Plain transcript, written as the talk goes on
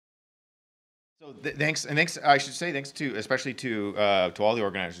So thanks, and thanks. I should say thanks to, especially to all the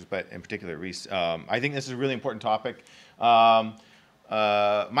organizers, but in particular Reese. I think this is a really important topic. My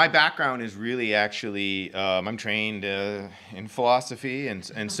background is really actually I'm trained in philosophy,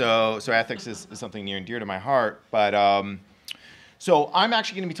 and so ethics is something near and dear to my heart. But so I'm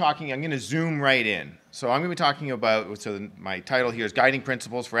actually going to be talking. I'm going to zoom right in. So I'm going to be talking about. So my title here is Guiding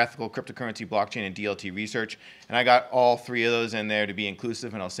Principles for Ethical Cryptocurrency, Blockchain, and DLT Research. And I got all three of those in there to be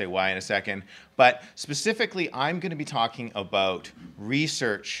inclusive, and I'll say why in a second. But specifically, I'm going to be talking about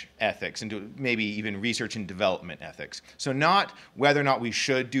research ethics and maybe even research and development ethics. So not whether or not we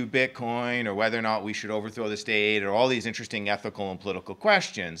should do Bitcoin or whether or not we should overthrow the state or all these interesting ethical and political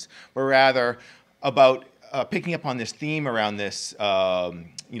questions, but rather about picking up on this theme around this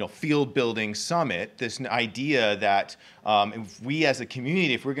field building summit, this idea that if we as a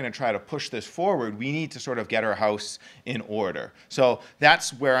community, if we're going to try to push this forward, we need to sort of get our house in order. So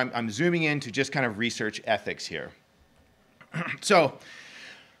that's where I'm zooming into just kind of research ethics here. So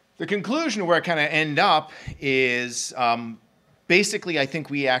the conclusion where I kind of end up is basically I think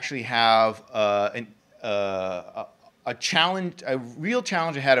we actually have a challenge, a real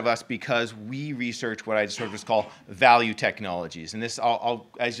challenge ahead of us because we research what I sort of just call value technologies. And this,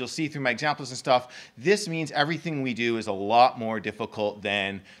 as you'll see through my examples and stuff, this means everything we do is a lot more difficult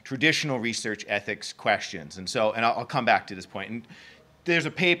than traditional research ethics questions. And so, and I'll come back to this point. And there's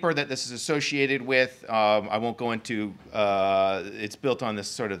a paper that this is associated with. I won't go into, it's built on this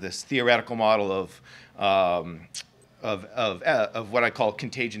sort of this theoretical model of what I call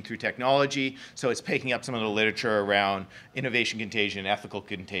contagion through technology. So it's picking up some of the literature around innovation contagion and ethical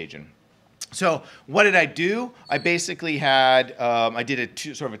contagion. So what did I do? I basically had, I did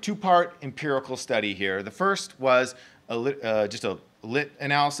sort of a two-part empirical study here. The first was just a lit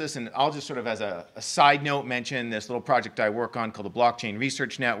analysis, and I'll just sort of as a side note mention this little project I work on called the Blockchain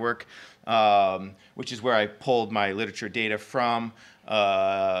Research Network, which is where I pulled my literature data from.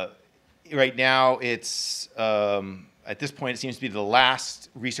 Right now it's, at this point, it seems to be the last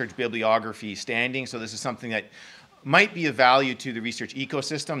research bibliography standing. So this is something that might be of value to the research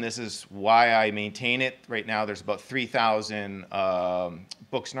ecosystem. This is why I maintain it. Right now, there's about 3,000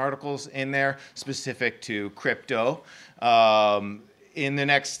 books and articles in there specific to crypto. In the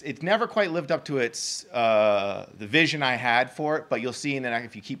next, it's never quite lived up to its the vision I had for it. But you'll see in the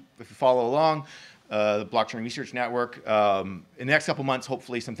next, if you follow along. The Blockchain Research Network. In the next couple months,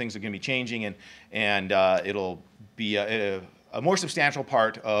 hopefully some things are going to be changing, and it'll be a more substantial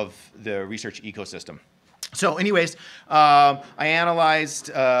part of the research ecosystem. So anyways, I analyzed,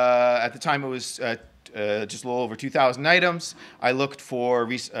 at the time it was just a little over 2,000 items. I looked for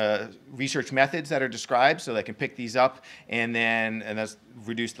research methods that are described so that I can pick these up, and that's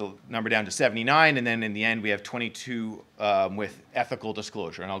reduced the number down to 79, and then in the end we have 22 with ethical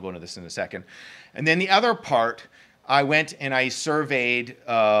disclosure, and I'll go into this in a second. And then the other part, I went and I surveyed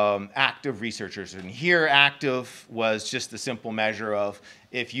active researchers, and here active was just the simple measure of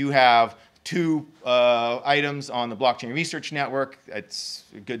if you have 2 items on the Blockchain Research Network. It's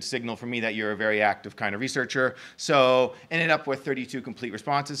a good signal for me that you're a very active kind of researcher. So ended up with 32 complete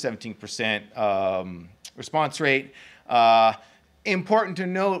responses, 17% response rate. Important to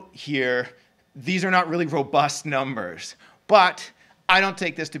note here, these are not really robust numbers, but I don't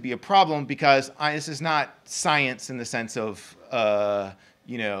take this to be a problem because this is not science in the sense of some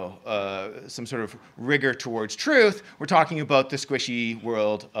sort of rigor towards truth. We're talking about the squishy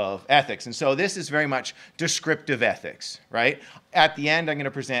world of ethics. And so this is very much descriptive ethics, right? At the end, I'm going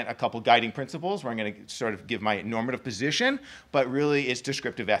to present a couple guiding principles where I'm going to sort of give my normative position, but really it's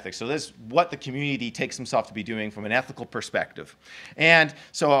descriptive ethics. So this is what the community takes themselves to be doing from an ethical perspective. And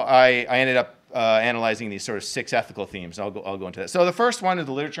so I ended up analyzing these sort of 6 ethical themes. I'll go into that. So the first one is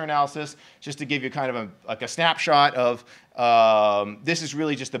the literature analysis, just to give you kind of a snapshot of this is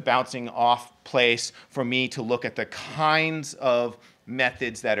really just a bouncing off place for me to look at the kinds of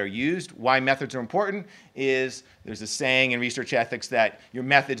methods that are used. Why methods are important is there's a saying in research ethics that your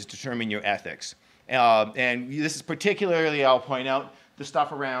methods determine your ethics. And this is particularly, I'll point out, the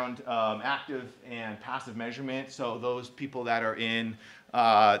stuff around active and passive measurement. So those people that are in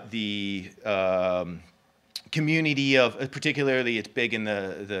the community of, particularly it's big in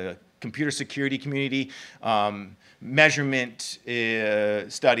the computer security community. Measurement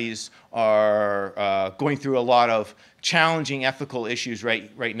studies are going through a lot of challenging ethical issues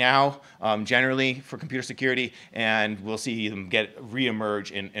right now, generally for computer security, and we'll see them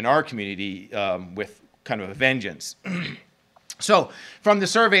reemerge in our community with kind of a vengeance. So from the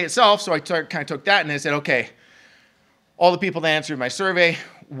survey itself, so I kind of took that and I said, okay, all the people that answered my survey,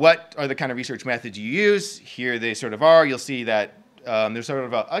 what are the kind of research methods you use? Here they sort of are. You'll see that there's sort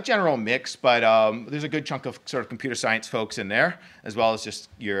of a general mix, but there's a good chunk of sort of computer science folks in there, as well as just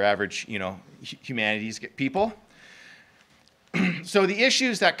your average, humanities people. So the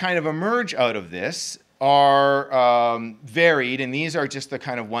issues that kind of emerge out of this are varied, and these are just the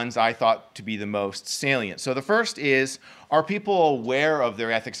kind of ones I thought to be the most salient. So the first is, are people aware of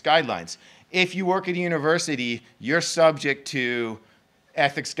their ethics guidelines? If you work at a university, you're subject to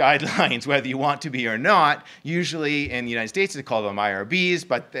ethics guidelines, whether you want to be or not. Usually in the United States, they call them IRBs,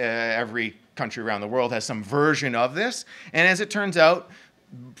 but every country around the world has some version of this. And as it turns out,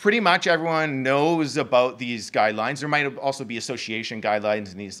 pretty much everyone knows about these guidelines. There might also be association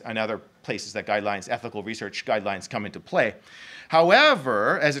guidelines and other places that ethical research guidelines come into play.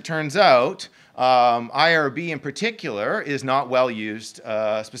 However, as it turns out, IRB in particular is not well used,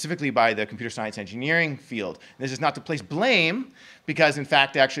 specifically by the computer science engineering field. This is not to place blame, because in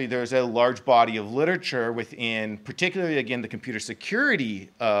fact, actually, there's a large body of literature within, particularly again, the computer security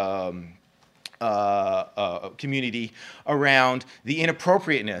community around the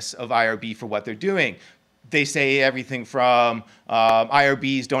inappropriateness of IRB for what they're doing. They say everything from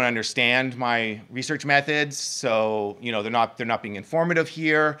IRBs don't understand my research methods, so they're not being informative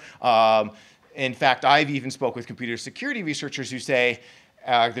here. In fact, I've even spoke with computer security researchers who say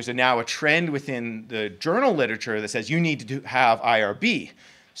there's now a trend within the journal literature that says you need to have IRB.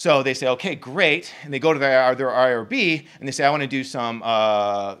 So they say, okay, great, and they go to their IRB and they say, I want to do some,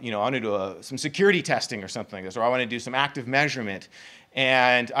 I want to do some security testing or something like this, or I want to do some active measurement.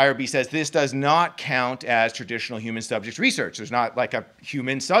 And IRB says this does not count as traditional human subject research. There's not like a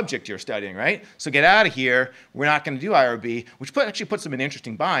human subject you're studying, right? So get out of here. We're not going to do IRB, which actually puts them in an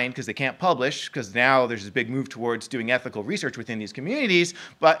interesting bind because they can't publish, because now there's this big move towards doing ethical research within these communities,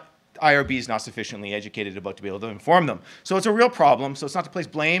 but IRB is not sufficiently educated about to be able to inform them. So it's a real problem. So it's not to place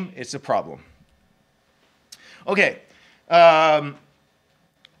blame, it's a problem. Okay.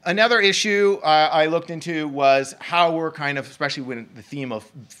 Another issue I looked into was how we're kind of, especially when the theme of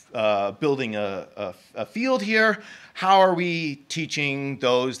building a field here, how are we teaching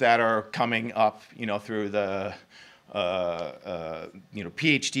those that are coming up, through the PhDs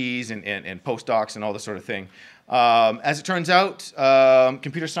and postdocs and all this sort of thing. As it turns out,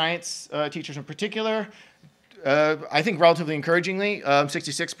 computer science teachers in particular, I think relatively encouragingly,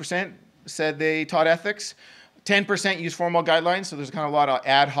 66% said they taught ethics. 10% use formal guidelines, so there's kind of a lot of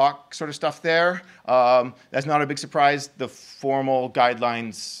ad hoc sort of stuff there. That's not a big surprise. The formal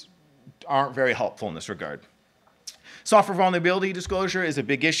guidelines aren't very helpful in this regard. Software vulnerability disclosure is a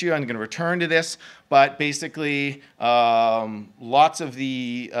big issue. I'm going to return to this, but basically lots of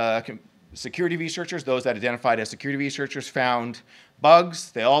the security researchers, those that identified as security researchers, found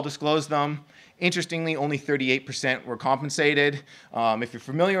bugs. They all disclosed them. Interestingly, only 38% were compensated. If you're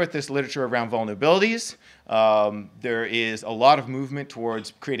familiar with this literature around vulnerabilities, there is a lot of movement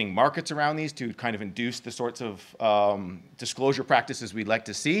towards creating markets around these to kind of induce the sorts of disclosure practices we'd like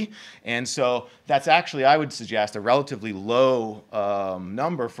to see. And so that's actually, I would suggest, a relatively low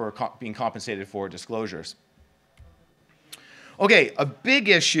number for being compensated for disclosures. Okay, a big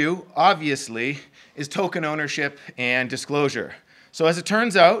issue, obviously, is token ownership and disclosure. So as it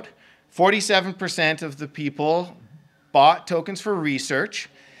turns out, 47% of the people bought tokens for research,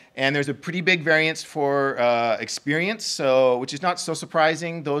 and there's a pretty big variance for experience, so which is not so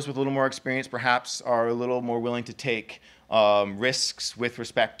surprising. Those with a little more experience perhaps are a little more willing to take risks with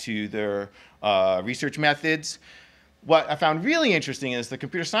respect to their research methods. What I found really interesting is the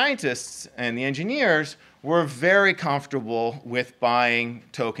computer scientists and the engineers were very comfortable with buying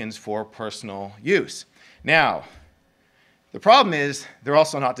tokens for personal use. Now, the problem is they're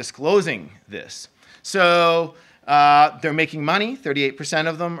also not disclosing this. So they're making money. 38%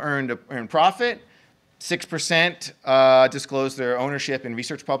 of them earned profit. 6% disclosed their ownership in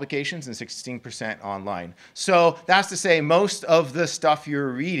research publications, and 16% online. So that's to say most of the stuff you're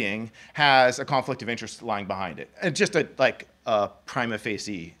reading has a conflict of interest lying behind it. And just like a prima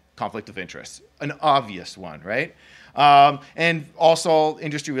facie conflict of interest, an obvious one, right? And also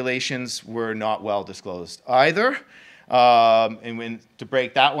industry relations were not well disclosed either. And to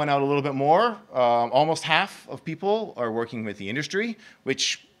break that one out a little bit more, almost half of people are working with the industry,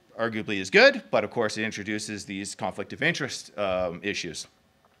 which arguably is good, but of course it introduces these conflict of interest issues.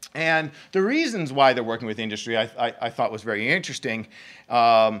 And the reasons why they're working with industry I thought was very interesting.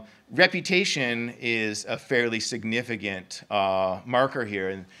 Reputation is a fairly significant marker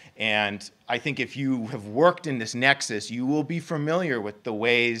here. And I think if you have worked in this nexus, you will be familiar with the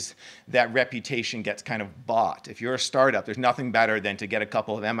ways that reputation gets kind of bought. If you're a startup, there's nothing better than to get a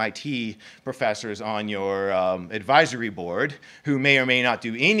couple of MIT professors on your advisory board who may or may not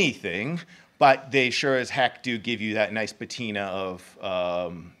do anything, but they sure as heck do give you that nice patina of,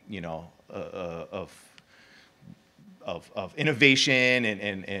 you know, of innovation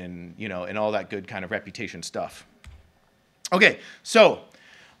and you know, and all that good kind of reputation stuff. Okay, so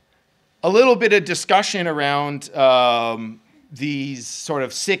a little bit of discussion around these sort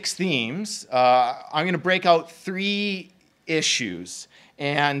of 6 themes. I'm going to break out 3 issues.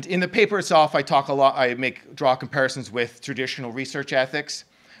 And in the paper itself, I talk a lot, draw comparisons with traditional research ethics.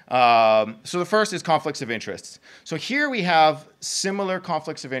 So the first is conflicts of interest. So here we have similar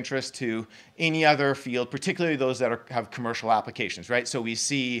conflicts of interest to any other field, particularly those that have commercial applications, right? So we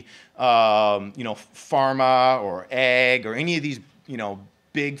see, you know, pharma or ag or any of these, you know,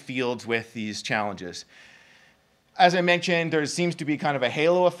 big fields with these challenges. As I mentioned, there seems to be kind of a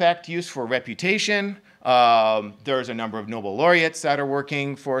halo effect use for reputation. There's a number of Nobel laureates that are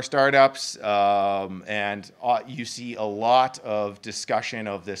working for startups, and you see a lot of discussion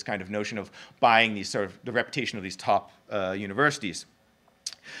of this kind of notion of buying these sort of the reputation of these top universities.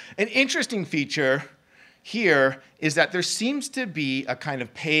 An interesting feature here is that there seems to be a kind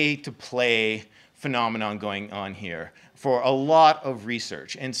of pay-to-play phenomenon going on here for a lot of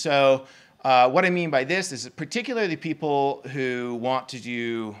research. And so what I mean by this is particularly people who want to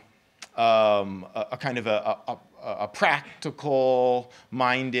do a kind of a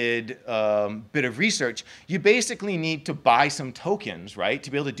practical-minded bit of research, you basically need to buy some tokens, right,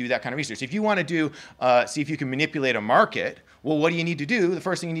 to be able to do that kind of research. If you want to do, see if you can manipulate a market, well, what do you need to do? The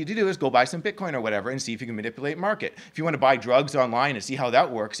first thing you need to do is go buy some Bitcoin or whatever and see if you can manipulate market. If you want to buy drugs online and see how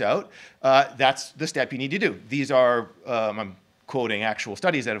that works out, that's the step you need to do. These are, I'm quoting actual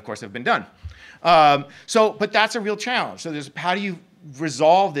studies that, of course, have been done. But that's a real challenge. So how do you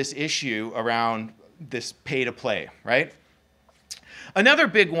resolve this issue around this pay-to-play, right? Another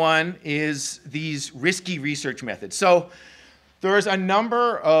big one is these risky research methods. So there's a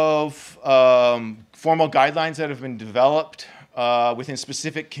number of formal guidelines that have been developed within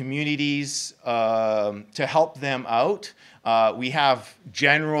specific communities to help them out. We have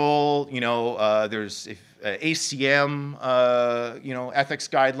general, you know, there's ACM, you know, ethics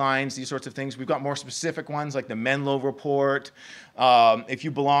guidelines, these sorts of things. We've got more specific ones like the Menlo Report. If you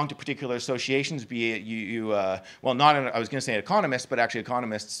belong to particular associations, be it well, not I was going to say economists, but actually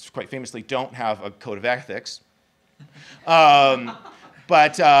economists quite famously don't have a code of ethics.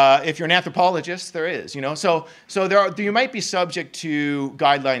 But if you're an anthropologist, there is, you know. So you might be subject to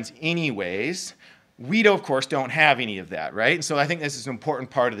guidelines anyways. We, of course, don't have any of that, right? And so I think this is an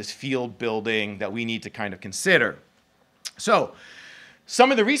important part of this field building that we need to kind of consider. So some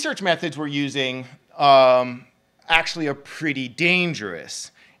of the research methods we're using actually are pretty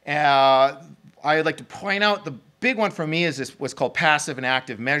dangerous. I'd like to point out the big one for me is what's called passive and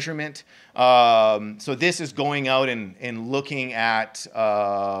active measurement. So this is going out and looking at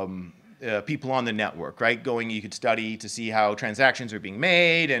people on the network, right? You could study to see how transactions are being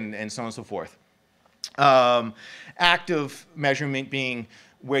made and so on and so forth. Active measurement being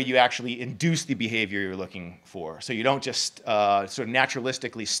where you actually induce the behavior you're looking for. So you don't just sort of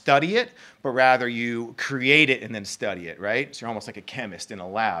naturalistically study it, but rather you create it and then study it, right? So you're almost like a chemist in a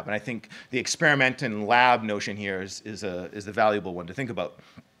lab. And I think the experiment and lab notion here is a valuable one to think about.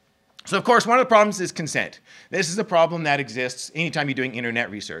 So of course, one of the problems is consent. This is a problem that exists anytime you're doing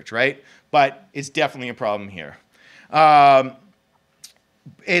internet research, right? But it's definitely a problem here.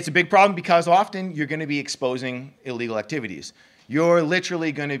 It's a big problem because often you're going to be exposing illegal activities. You're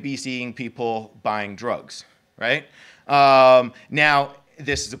literally going to be seeing people buying drugs, right? Now,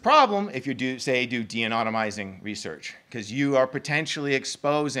 this is a problem if you do de-anonymizing research, because you are potentially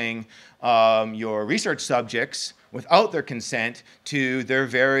exposing your research subjects without their consent to their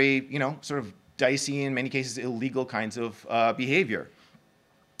very, you know, sort of dicey, in many cases, illegal kinds of behavior.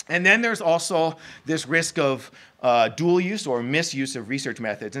 And then there's also this risk of dual use or misuse of research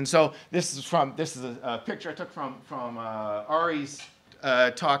methods. And so this is a picture I took from Ari's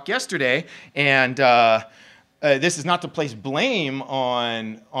talk yesterday. And this is not to place blame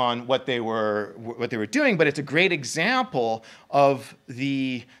on what they were doing, but it's a great example of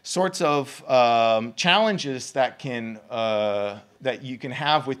the sorts of challenges that you can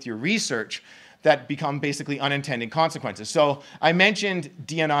have with your research that become basically unintended consequences. So I mentioned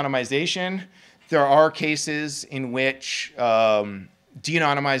de-anonymization. There are cases in which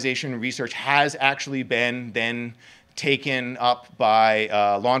de-anonymization research has actually been then taken up by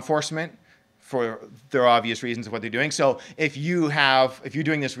law enforcement for their obvious reasons of what they're doing. So if you're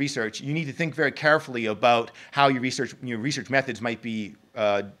doing this research, you need to think very carefully about how your research methods might be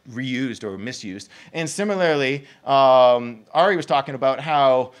reused or misused. And similarly, Ari was talking about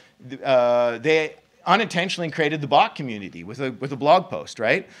how they unintentionally created the bot community with a blog post,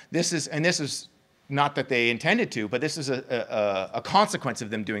 right? This is not that they intended to, but this is a consequence of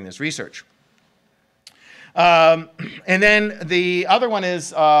them doing this research. And then the other one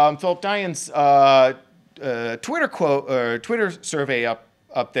is Philip Dian's Twitter quote or Twitter survey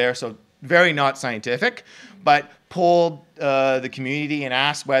up there. So very not scientific, but polled the community and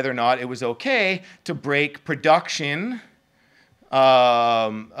asked whether or not it was okay to break production,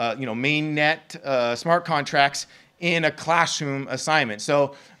 mainnet smart contracts in a classroom assignment.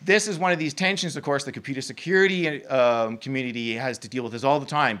 So this is one of these tensions, of course, the computer security community has to deal with this all the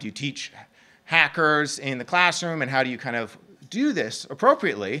time. Do you teach hackers in the classroom, and how do you kind of do this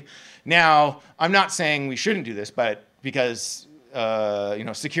appropriately? Now, I'm not saying we shouldn't do this, but because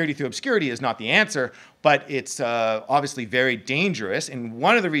security through obscurity is not the answer, but it's obviously very dangerous. And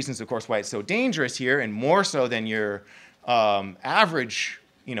one of the reasons, of course, why it's so dangerous here, and more so than your average,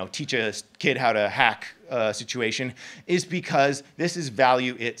 teach a kid how to hack situation, is because this is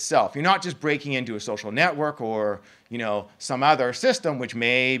value itself. You're not just breaking into a social network or some other system which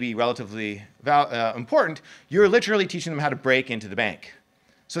may be relatively important. You're literally teaching them how to break into the bank.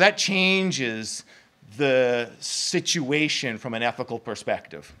 So that changes the situation from an ethical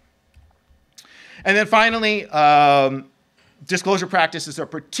perspective. And then finally, disclosure practices are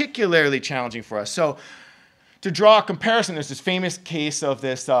particularly challenging for us. So to draw a comparison, there's this famous case of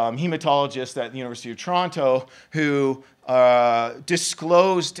this hematologist at the University of Toronto who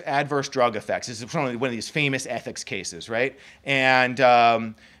disclosed adverse drug effects. This is one of these famous ethics cases, right?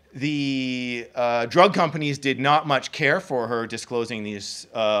 And the drug companies did not much care for her disclosing these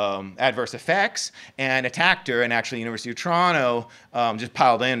adverse effects and attacked her, and actually University of Toronto just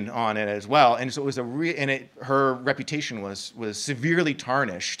piled in on it as well. And so it was her reputation was severely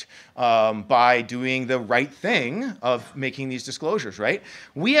tarnished by doing the right thing of making these disclosures, right?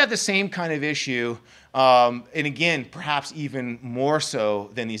 We have the same kind of issue, and again, perhaps even more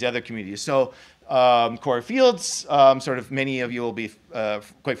so than these other communities. So Corey Fields, sort of many of you will be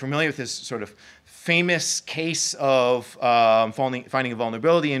quite familiar with this sort of famous case of finding a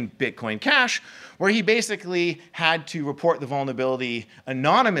vulnerability in Bitcoin Cash, where he basically had to report the vulnerability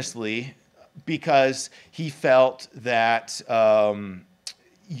anonymously because he felt that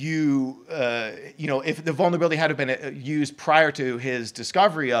if the vulnerability had been used prior to his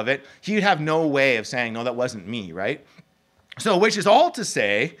discovery of it, he'd have no way of saying, no, that wasn't me, right? So, which is all to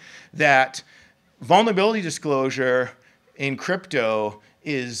say that vulnerability disclosure in crypto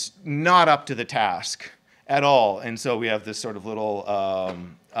is not up to the task at all. And so we have this sort of little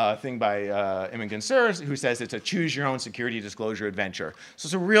thing by Imogen Sears who says it's a choose your own security disclosure adventure. So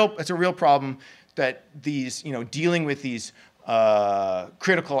it's a real problem that these, dealing with these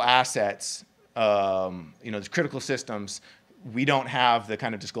critical assets, these critical systems, we don't have the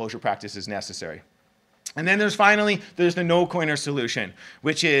kind of disclosure practices necessary. And then there's the no-coiner solution,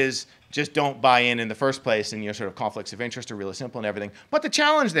 which is just don't buy in the first place, and your sort of conflicts of interest are really simple and everything. But the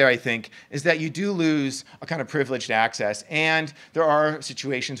challenge there, I think, is that you do lose a kind of privileged access, and there are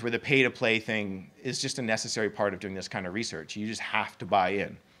situations where the pay-to-play thing is just a necessary part of doing this kind of research. You just have to buy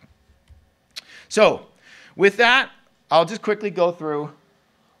in. So with that, I'll just quickly go through.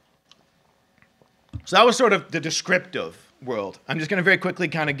 So that was sort of the descriptive world. I'm just going to very quickly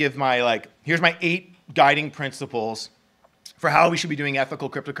kind of give here's my 8 guiding principles for how we should be doing ethical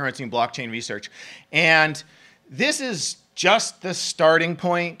cryptocurrency and blockchain research. And this is just the starting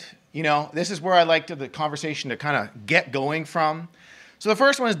point. This is where I like the conversation to kind of get going from. So the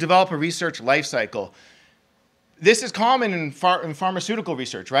first one is develop a research life cycle. This is common in pharmaceutical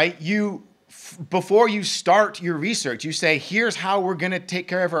research, right? Before you start your research, you say, here's how we're going to take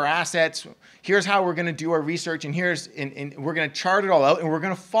care of our assets. Here's how we're going to do our research, and we're going to chart it all out, and we're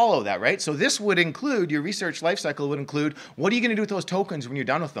going to follow that, right? So this would include, your research life cycle would include, what are you going to do with those tokens when you're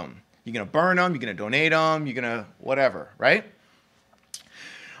done with them? You're going to burn them, you're going to donate them, you're going to whatever, right?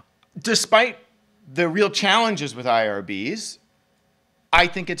 Despite the real challenges with IRBs, I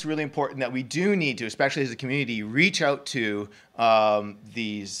think it's really important that we do need to, especially as a community, reach out to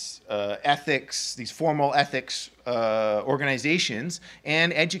these formal ethics organizations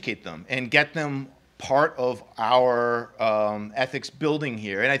and educate them and get them part of our ethics building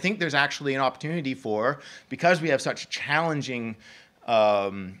here. And I think there's actually an opportunity because we have such challenging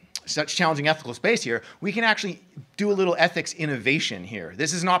ethical space here, we can actually do a little ethics innovation here.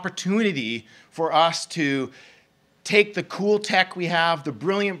 This is an opportunity for us to take the cool tech we have, the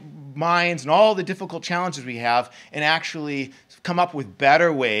brilliant minds, and all the difficult challenges we have, and actually come up with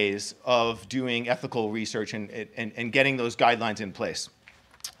better ways of doing ethical research and getting those guidelines in place.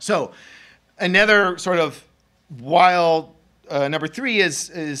 So another sort of wild number 3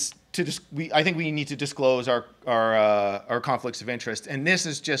 is I think we need to disclose our conflicts of interest, and this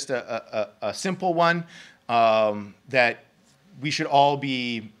is just a simple one that we should all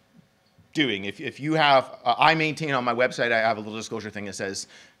be doing. If you have, I maintain on my website, I have a little disclosure thing that says,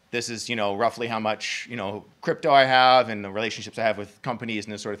 this is, roughly how much, crypto I have and the relationships I have with companies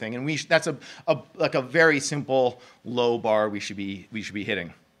and this sort of thing. And that's like a very simple low bar we should be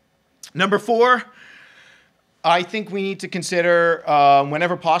hitting. Number 4, I think we need to consider,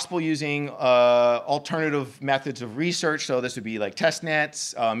 whenever possible, using alternative methods of research. So this would be like test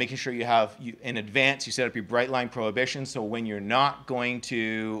nets, making sure in advance you set up your bright line prohibitions. So when you're not going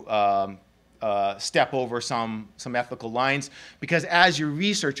to step over some ethical lines, because as you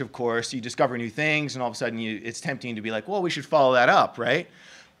research, of course, you discover new things, and all of a sudden it's tempting to be like, well, we should follow that up, right?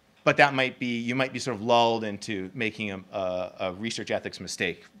 But you might be sort of lulled into making a research ethics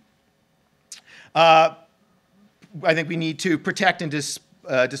mistake. I think we need to protect and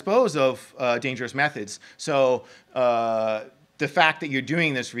dispose of dangerous methods. So the fact that you're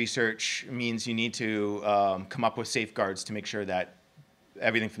doing this research means you need to come up with safeguards to make sure that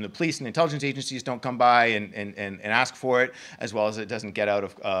everything from the police and intelligence agencies don't come by and ask for it, as well as it doesn't get out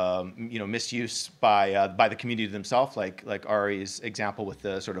of misuse by the community themselves, like Ari's example with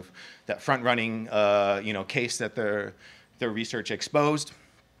the sort of that front-running case that their research exposed.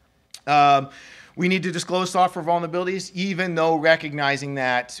 We need to disclose software vulnerabilities, even though recognizing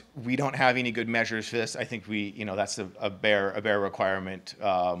that we don't have any good measures for this. I think that's a bare requirement.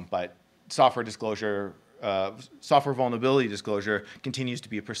 But software vulnerability disclosure continues to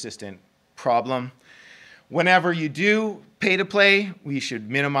be a persistent problem. Whenever you do pay to play, we should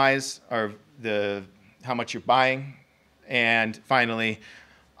minimize how much you're buying. And finally,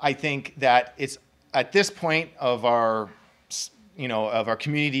 I think that it's at this point of our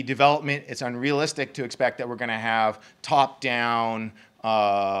community development, it's unrealistic to expect that we're going to have top-down,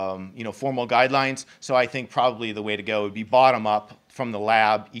 formal guidelines. So I think probably the way to go would be bottom-up from the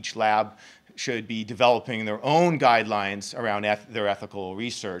lab. Each lab should be developing their own guidelines around their ethical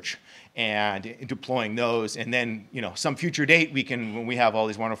research and deploying those. And then, some future date, when we have all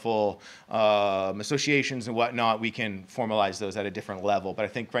these wonderful associations and whatnot, we can formalize those at a different level. But I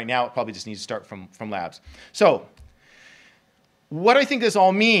think right now it probably just needs to start from labs. So what I think this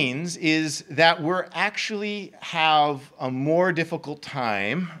all means is that we're actually have a more difficult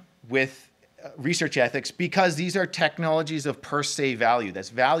time with research ethics because these are technologies of per se value. That's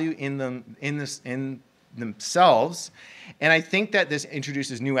value in themselves. And I think that this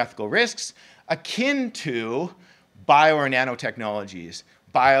introduces new ethical risks akin to bio or nanotechnologies.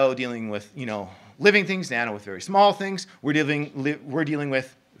 Bio dealing with living things, nano with very small things. We're dealing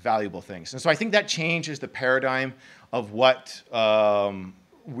with valuable things. And so I think that changes the paradigm of what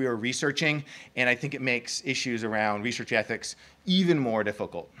we're researching, and I think it makes issues around research ethics even more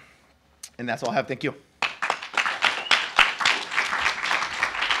difficult. And that's all I have. Thank you.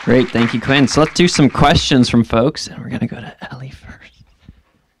 Great, thank you, Quinn. So let's do some questions from folks, and we're going to go to Ellie first.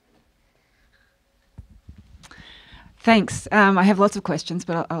 Thanks. I have lots of questions,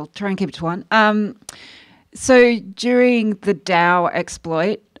 but I'll try and keep it to one. So during the DAO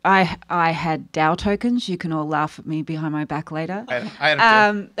exploit, I had DAO tokens. You can all laugh at me behind my back later. I had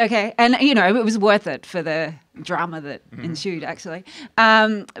them too. Okay, and it was worth it for the drama that ensued, actually.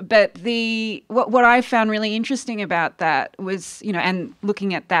 But what I found really interesting about that was, and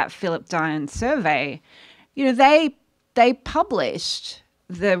looking at that Philip Dine survey, they published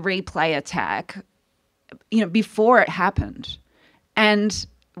the replay attack, before it happened, and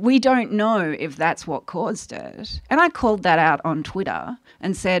we don't know if that's what caused it. And I called that out on Twitter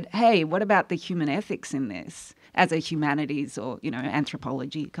and said, hey, what about the human ethics in this as a humanities or,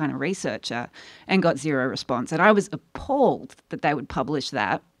 anthropology kind of researcher, and got zero response. And I was appalled that they would publish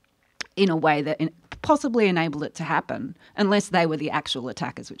that in a way that possibly enabled it to happen, unless they were the actual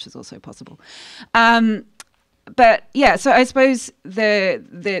attackers, which is also possible. But yeah, so I suppose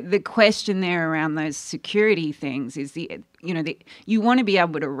the question there around those security things is you want to be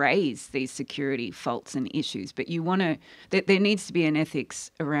able to raise these security faults and issues, but there needs to be an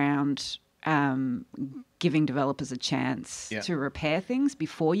ethics around giving developers a chance to repair things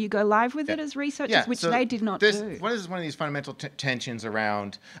before you go live with it as researchers, which they did not do. One of these fundamental tensions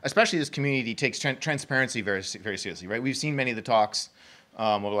around, especially this community takes transparency very, very seriously, right? We've seen many of the talks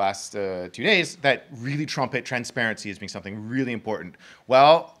over the last 2 days that really trumpet transparency as being something really important.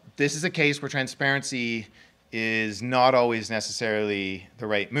 Well, this is a case where transparency is not always necessarily the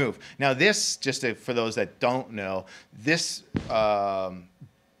right move. Now, for those that don't know, this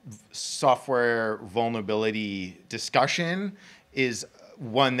software vulnerability discussion is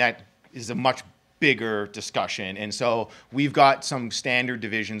one that is a much bigger discussion. And so we've got some standard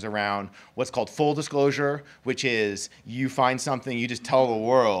divisions around what's called full disclosure, which is you find something, you just tell the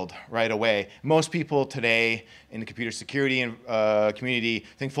world right away. Most people today in the computer security community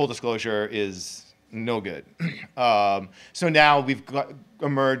think full disclosure is no good. So now we've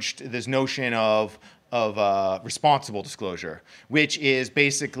emerged this notion of responsible disclosure, which is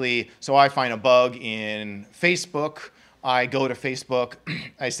basically, so I find a bug in Facebook, I go to Facebook,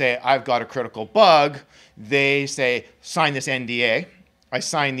 I say, I've got a critical bug. They say, sign this NDA. I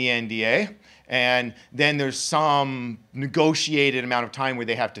sign the NDA. And then there's some negotiated amount of time where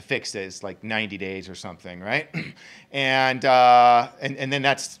they have to fix it. It's like 90 days or something, right? And then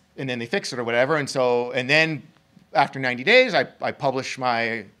they fix it or whatever. And then after 90 days, I publish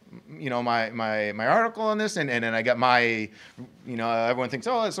my article on this, and then I got my, everyone thinks,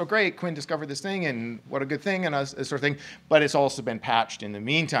 oh, that's so great, Quinn discovered this thing, and what a good thing, and this sort of thing, but it's also been patched in the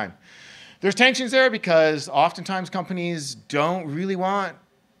meantime. There's tensions there because oftentimes companies don't really want,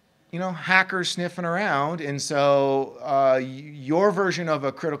 hackers sniffing around, and so your version of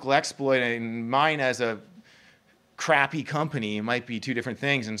a critical exploit and mine as a crappy company might be two different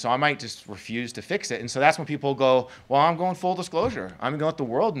things, and so I might just refuse to fix it. And so that's when people go, well, I'm going full disclosure. I'm going to let the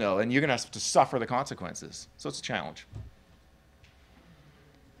world know, and you're going to have to suffer the consequences. So it's a challenge.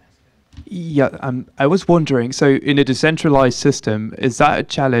 Yeah, I was wondering, so in a decentralized system, is that a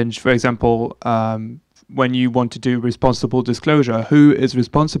challenge, for example, when you want to do responsible disclosure? Who is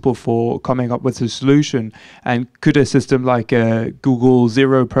responsible for coming up with a solution? And could a system like a Google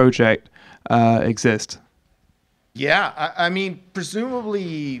Zero project exist? Yeah, I mean,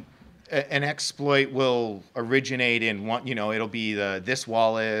 presumably an exploit will originate in one, it'll be this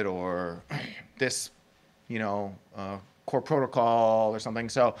wallet or this, core protocol or something.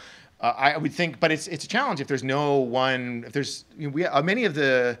 So I would think, but it's a challenge if there's no one, if there's, many of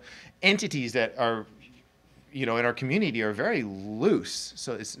the entities that are, in our community are very loose.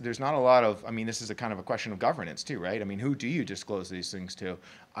 So there's not a lot of, this is a kind of a question of governance too, right? Who do you disclose these things to?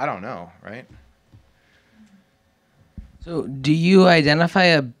 I don't know, right? So do you identify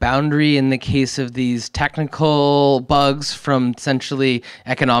a boundary in the case of these technical bugs from essentially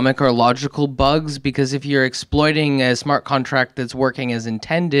economic or logical bugs? Because if you're exploiting a smart contract that's working as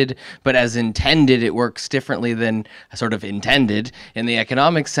intended, but as intended it works differently than sort of intended in the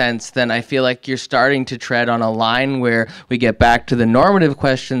economic sense, then I feel like you're starting to tread on a line where we get back to the normative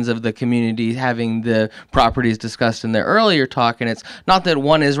questions of the community having the properties discussed in the earlier talk. And it's not that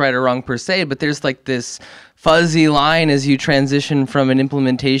one is right or wrong per se, but there's like this fuzzy line as you transition from an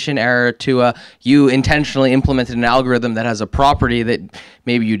implementation error to you intentionally implemented an algorithm that has a property that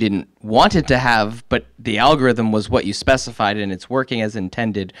maybe you didn't want it to have, but the algorithm was what you specified and it's working as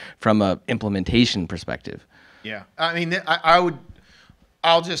intended from a implementation perspective. Yeah, I'll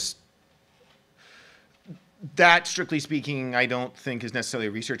just, that strictly speaking, I don't think is necessarily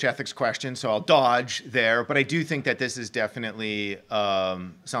a research ethics question, so I'll dodge there. But I do think that this is definitely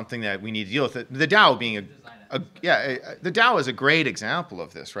something that we need to deal with. The DAO being the DAO is a great example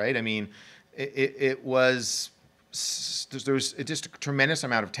of this, right? There was just a tremendous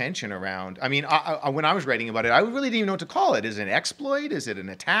amount of tension around. When I was writing about it, I really didn't even know what to call it. Is it an exploit? Is it an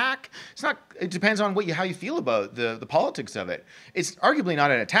attack? It's not. It depends on how you feel about the politics of it. It's arguably not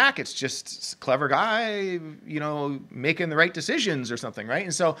an attack. It's just a clever guy, making the right decisions or something, right?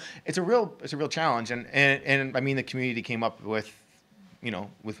 And so it's a real challenge. And the community came up with,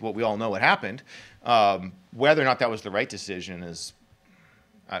 with what we all know what happened. Whether or not that was the right decision is,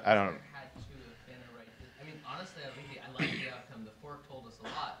 I don't know. Honestly, I like the outcome. The fork told us a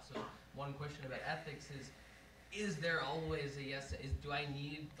lot. So one question about ethics is there always a yes? Do I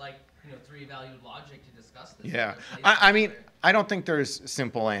need 3 valued logic to discuss this? Yeah, I don't think there's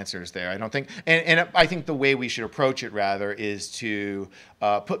simple answers there. I don't think, and I think the way we should approach it rather is to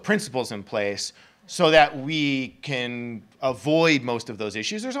put principles in place so that we can avoid most of those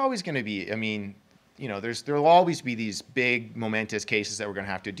issues. There's always going to be, there'll always be these big momentous cases that we're going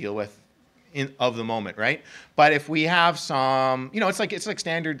to have to deal with of the moment, right? But if we have some, it's like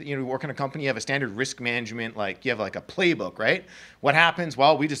standard, you work in a company, you have a standard risk management, you have a playbook, right? What happens?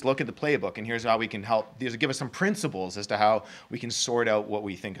 Well, we just look at the playbook and here's how we can help. These give us some principles as to how we can sort out what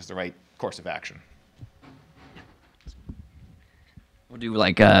we think is the right course of action. We'll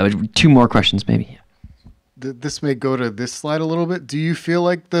do 2 more questions maybe. This may go to this slide a little bit. Do you feel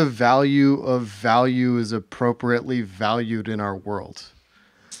like the value of value is appropriately valued in our world?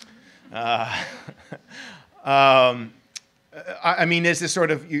 Is this sort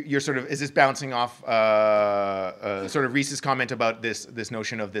of is this bouncing off sort of Reese's comment about this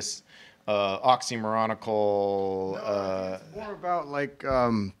notion of this oxymoronical. It's more about like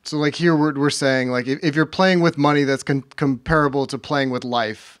so like here we're saying like if you're playing with money that's comparable to playing with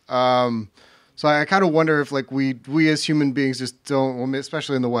life. So I kind of wonder if like we as human beings just don't, well,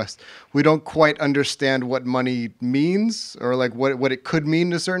 especially in the West, we don't quite understand what money means or like what it could mean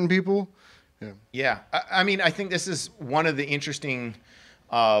to certain people. Yeah. I mean, I think this is one of the interesting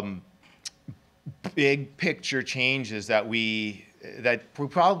big picture changes that we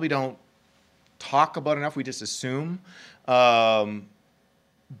probably don't talk about enough. We just assume. We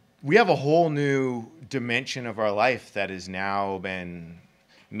have a whole new dimension of our life that has now been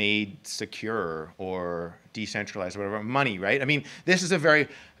made secure or decentralized, or whatever. Money, right? I mean, this is a very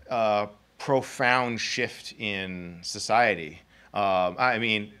profound shift in society. I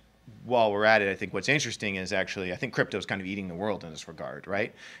mean, while we're at it, I think what's interesting is actually, I think crypto is kind of eating the world in this regard,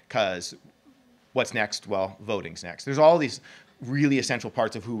 right? Because what's next? Well, voting's next. There's all these really essential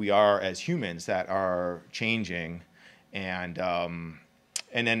parts of who we are as humans that are changing, and I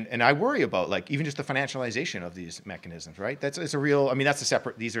worry about like even just the financialization of these mechanisms, right? It's a real. I mean,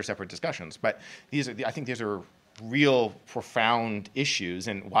 these are separate discussions, but I think these are real profound issues.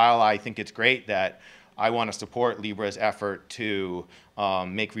 And while I think it's great that I want to support Libra's effort to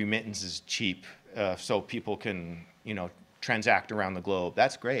make remittances cheap, so people can transact around the globe,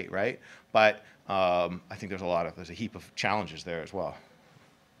 that's great, right? But I think there's a heap of challenges there as well.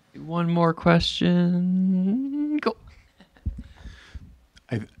 One more question. Go.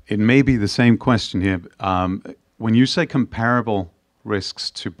 It may be the same question here. When you say comparable risks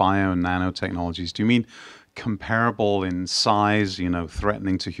to bio and nanotechnologies, do you mean comparable in size,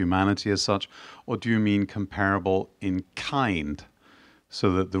 threatening to humanity as such, or do you mean comparable in kind,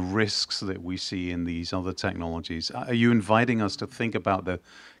 so that the risks that we see in these other technologies, are you inviting us to think about the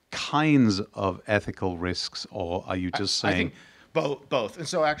kinds of ethical risks, or are you just saying? I think both. And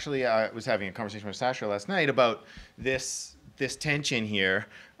so actually, I was having a conversation with Sasha last night about this tension here.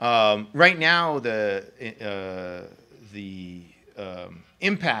 Right now, the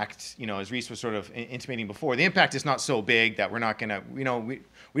impact, as Reese was sort of intimating before, the impact is not so big that we're not going to, we don't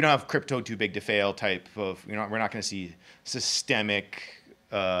have crypto too big to fail type of, we're not going to see systemic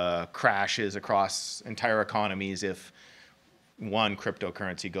crashes across entire economies if one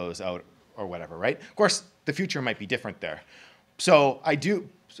cryptocurrency goes out or whatever, right? Of course, the future might be different there. So I do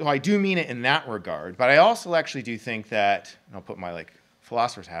mean it in that regard, but I also actually do think that, and I'll put my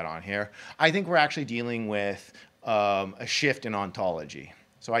philosopher's hat on here, I think we're actually dealing with a shift in ontology.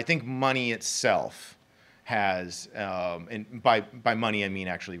 So I think money itself has, and by money I mean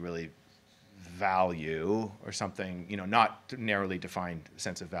actually really value or something, not narrowly defined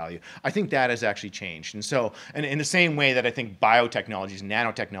sense of value. I think that has actually changed. And so, and in the same way that I think biotechnologies,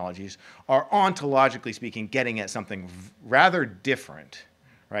 nanotechnologies are ontologically speaking getting at something rather different,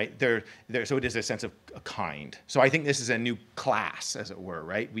 right? So it is a sense of a kind. So I think this is a new class, as it were,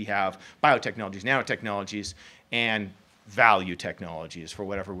 right? We have biotechnologies, nanotechnologies, and value technologies, for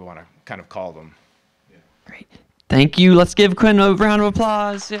whatever we want to kind of call them. Great. Thank you. Let's give Quinn a round of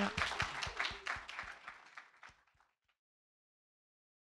applause. Yeah.